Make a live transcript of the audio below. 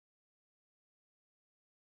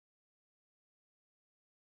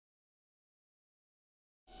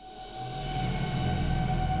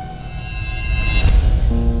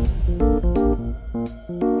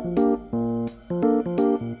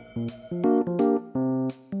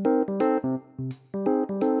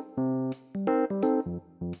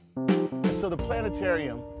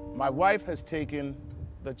planetarium, my wife has taken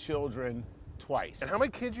the children twice. And how many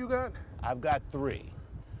kids you got? I've got 3.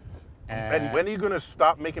 And when are you going to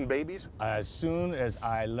stop making babies? As soon as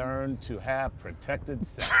I learn to have protected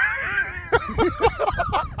sex.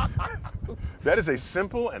 That is a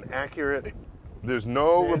simple and accurate, there's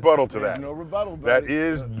no rebuttal to that. There's no rebuttal, buddy. That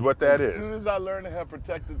is what that is. As soon as I learn to have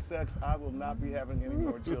protected sex, I will not be having any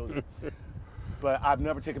more children. But I've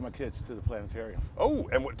never taken my kids to the planetarium. Oh,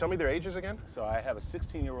 and tell me their ages again? So I have a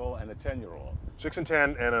 16-year-old and a 10-year-old. 6 and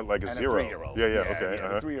 10 and a 0. A 3-year-old. Yeah, okay.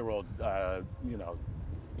 Yeah, the 3-year-old, you know,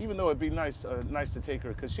 even though it'd be nice to take her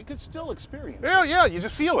because she could still experience it. Yeah, you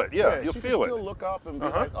just feel it. Yeah, you'll she feel can it. still look up and be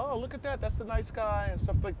like, oh, look at that, that's the nice guy and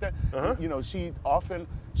stuff like that. You know, she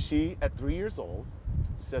at 3 years old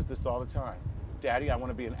says this all the time. Daddy, I want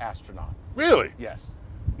to be an astronaut. Really? Yes.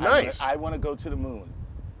 Nice. I want to go to the moon.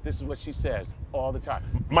 This is what she says all the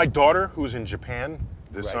time. My daughter, who's in Japan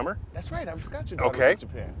this summer. That's right, I forgot your daughter was in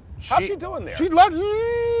Japan. How's she doing there? She's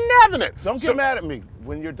loving it. Don't get mad at me.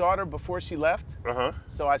 When your daughter, before she left,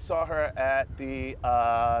 so I saw her at the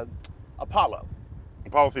Apollo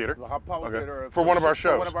Theater. Theater. For one of our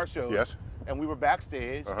shows. For one of our shows. Yes. And we were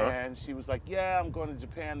backstage, and she was like, yeah, I'm going to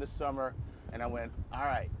Japan this summer. And I went, all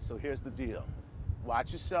right, so here's the deal.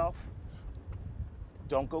 Watch yourself.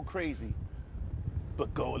 Don't go crazy.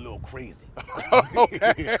 But go a little crazy.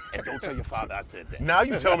 Okay. And don't tell your father I said that. Now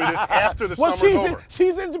you tell me this after the summer's over.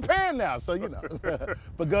 She's in Japan now, so you know.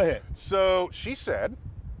 But go ahead. So she said,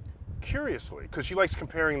 curiously, because she likes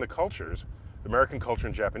comparing the cultures, American culture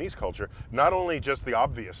and Japanese culture, not only just the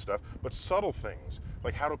obvious stuff, but subtle things.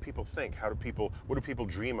 Like how do people think? What do people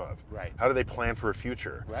dream of? Right. How do they plan for a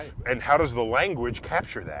future? Right. And how does the language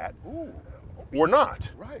capture that? Ooh. Or not.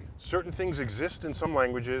 Right. Certain things exist in some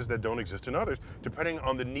languages that don't exist in others, depending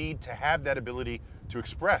on the need to have that ability to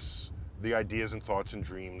express the ideas and thoughts and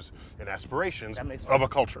dreams and aspirations of a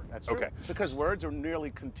culture. That's true. Okay. Because words are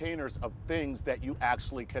merely containers of things that you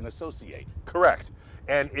actually can associate. Correct.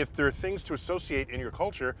 And if there are things to associate in your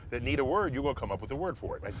culture that need a word, you will come up with a word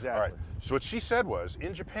for it. Exactly. All right. So what she said was,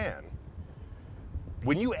 in Japan,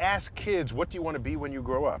 when you ask kids, what do you want to be when you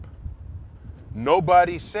grow up?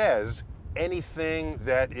 Nobody says anything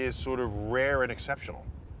that is sort of rare and exceptional.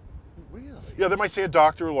 Really? Yeah, they might say a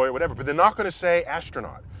doctor, a lawyer, whatever, but they're not going to say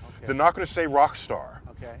astronaut. Okay. They're not going to say rock star.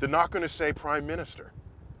 Okay. They're not going to say prime minister.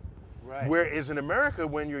 Right. Whereas in America,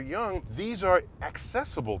 when you're young, these are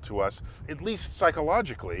accessible to us, at least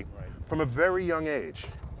psychologically, from a very young age.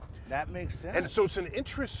 That makes sense. And so it's an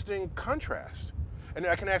interesting contrast. And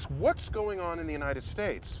I can ask, what's going on in the United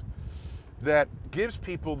States that gives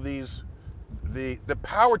people the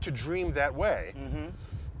power to dream that way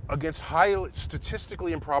against highly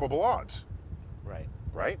statistically improbable odds? Right.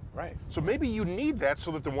 Right? Right. So maybe you need that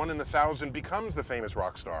so that the 1 in 1,000 becomes the famous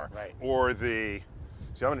rock star. Right. Or the,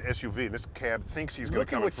 see, I'm in an SUV, and this cab thinks he's going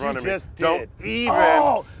to come in front of me. Look at what you just Don't did. even.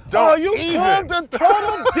 Oh, don't you even. pulled the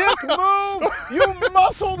total dick move. You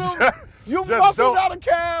muscled him. You muscled out a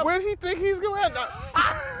cab. Where did he think he's going to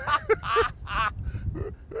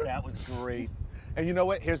That was great. And you know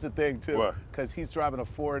what? Here's the thing, too. What? Because he's driving a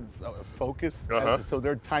Ford Focus, so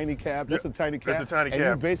they're tiny cab. That's a tiny cab. That's a tiny and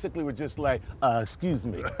cab. you basically were just like, excuse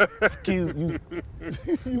me. Excuse you.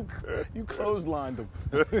 You clotheslined him.